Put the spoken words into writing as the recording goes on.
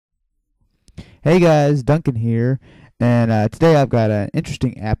Hey guys, Duncan here, and today I've got an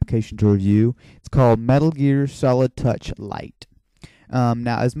interesting application to review. It's called Metal Gear Solid Touch Lite.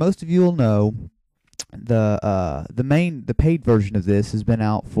 Now, as most of you will know, the paid version of this has been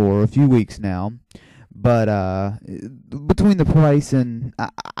out for a few weeks now, but between the price and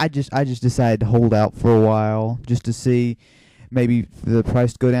I just decided to hold out for a while just to see maybe the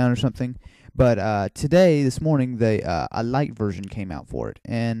price go down or something. But this morning, a light version came out for it,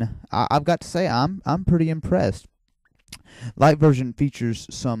 and I've got to say I'm pretty impressed. Light version features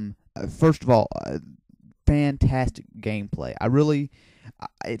some, first of all, fantastic gameplay.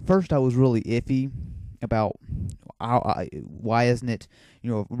 At first I was really iffy about why isn't it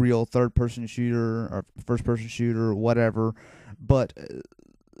a real third person shooter or first person shooter or whatever, but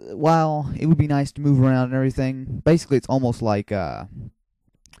while it would be nice to move around and everything, basically it's almost like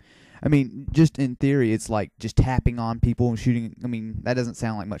I mean, just in theory, it's like just tapping on people and shooting. I mean, that doesn't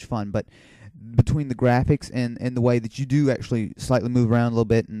sound like much fun, but between the graphics and the way that you do actually slightly move around a little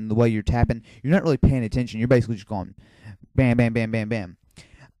bit and the way you're tapping, you're not really paying attention. You're basically just going bam, bam, bam, bam, bam.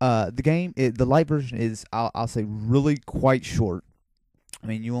 The light version is, I'll say, really quite short. I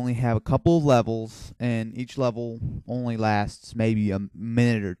mean, you only have a couple of levels, and each level only lasts maybe a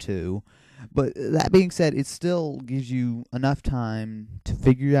minute or two. But that being said, it still gives you enough time to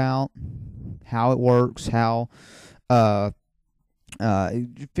figure out how it works, uh,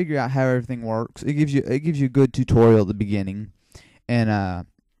 figure out how everything works. It gives you a good tutorial at the beginning, and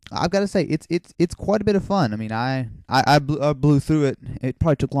I've got to say it's quite a bit of fun. I mean, I blew through it. It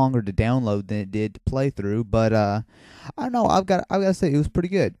probably took longer to download than it did to play through, but I don't know. I've got to say it was pretty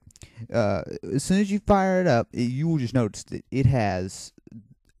good. As soon as you fire it up, you will just notice that it has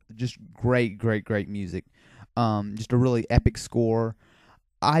just great, great, great music. Just a really epic score.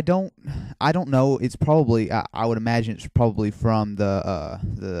 I don't, I don't know. It's probably, I would imagine it's probably from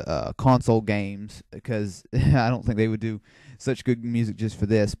the console games because I don't think they would do such good music just for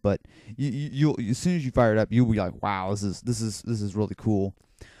this. But you as soon as you fire it up, you'll be like, wow, this is really cool.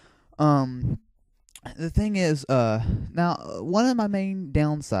 Um, the thing is, now one of my main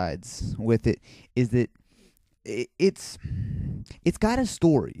downsides with it is that it's got a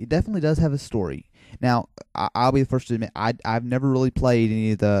story. It definitely does have a story. Now, I'll be the first to admit I've never really played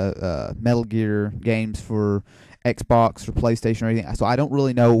any of the Metal Gear games for Xbox or PlayStation or anything, so I don't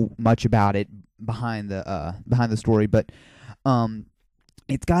really know much about it behind the story. But um,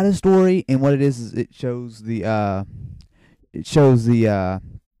 it's got a story, and what it is it shows the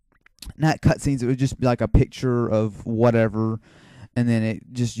not cutscenes. It would just be like a picture of whatever, and then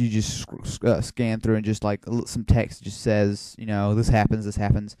you just scan through and just like some text just says, this happens, this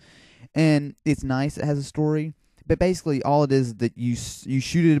happens, and it's nice. It has a story, but basically all it is that you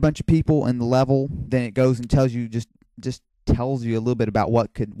shoot at a bunch of people in the level, then it goes and tells you just tells you a little bit about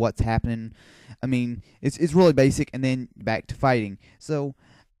what's happening. I mean, it's really basic, and then back to fighting. So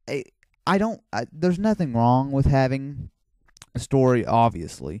I don't. There's nothing wrong with having a story,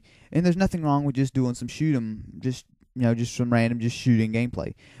 obviously, and there's nothing wrong with just doing some shoot 'em, just some random just shooting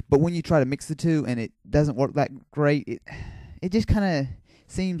gameplay. But when you try to mix the two and it doesn't work that great, it just kind of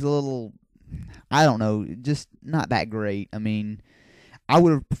seems a little, I don't know, just not that great. I mean, I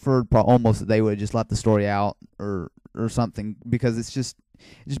would have preferred almost that they would have just left the story out or something, because it's just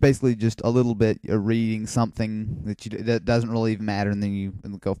basically just a little bit of reading something that doesn't really even matter, and then you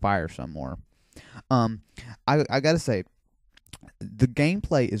go fire some more. Um, I gotta say, the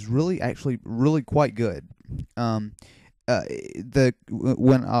gameplay is actually really quite good. Um, the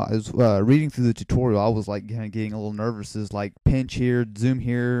when I was reading through the tutorial, I was like kind of getting a little nervous. Is like pinch here, zoom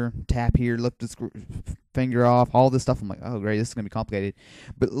here, tap here, lift the finger off, all this stuff. I'm like, oh great, this is gonna be complicated.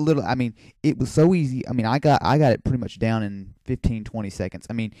 But I mean, it was so easy. I mean, I got it pretty much down in 15-20 seconds.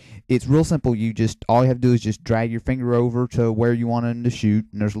 I mean, it's real simple. All you have to do is just drag your finger over to where you want it to shoot,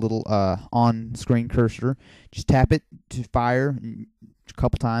 and there's a little on screen cursor. Just tap it to fire a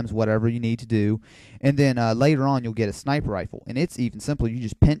couple times, whatever you need to do, and then later on you'll get a sniper rifle, and it's even simpler. You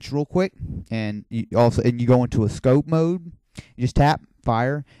just pinch real quick, and you go into a scope mode. You just tap,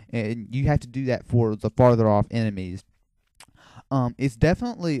 fire, and you have to do that for the farther off enemies. It's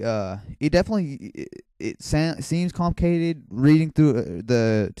definitely seems complicated reading through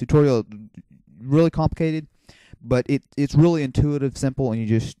the tutorial, really complicated, but it's really intuitive, simple, and you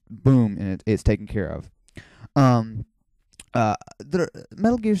just boom, and it's taken care of. Um, the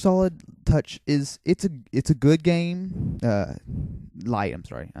Metal Gear Solid Touch it's a good game. Light, I'm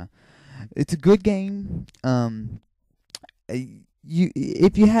sorry. It's a good game.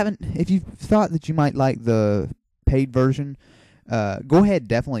 If you've thought that you might like the paid version, go ahead,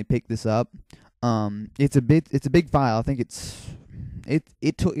 definitely pick this up. It's a big file. I think it's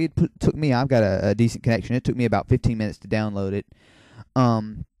took me. I've got a decent connection. It took me about 15 minutes to download it.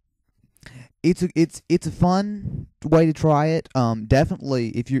 Um, it's a fun way to try it. Definitely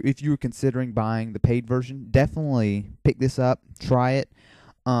if you were considering buying the paid version, definitely pick this up, try it.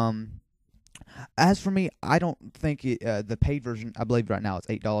 As for me, I don't think the paid version. I believe right now it's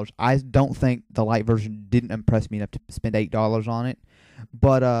 $8. I don't think the Lite version didn't impress me enough to spend $8 on it,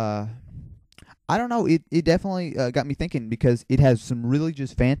 but I don't know. It definitely got me thinking because it has some really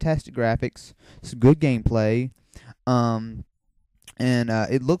just fantastic graphics, some good gameplay. And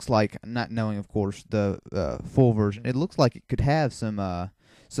it looks like, not knowing, of course, the full version, it looks like it could have some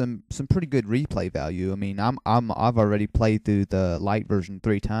pretty good replay value. I mean, I've already played through the Lite version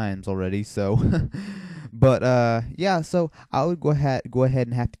 3 times already, so. But yeah, so I would go ahead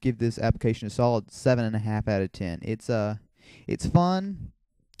and have to give this application a solid 7.5 out of 10. It's fun,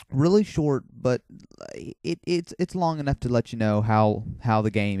 really short, but it's long enough to let you know how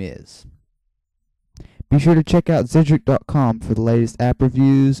the game is. Be sure to check out Zedric.com for the latest app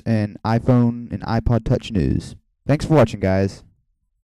reviews and iPhone and iPod Touch news. Thanks for watching, guys.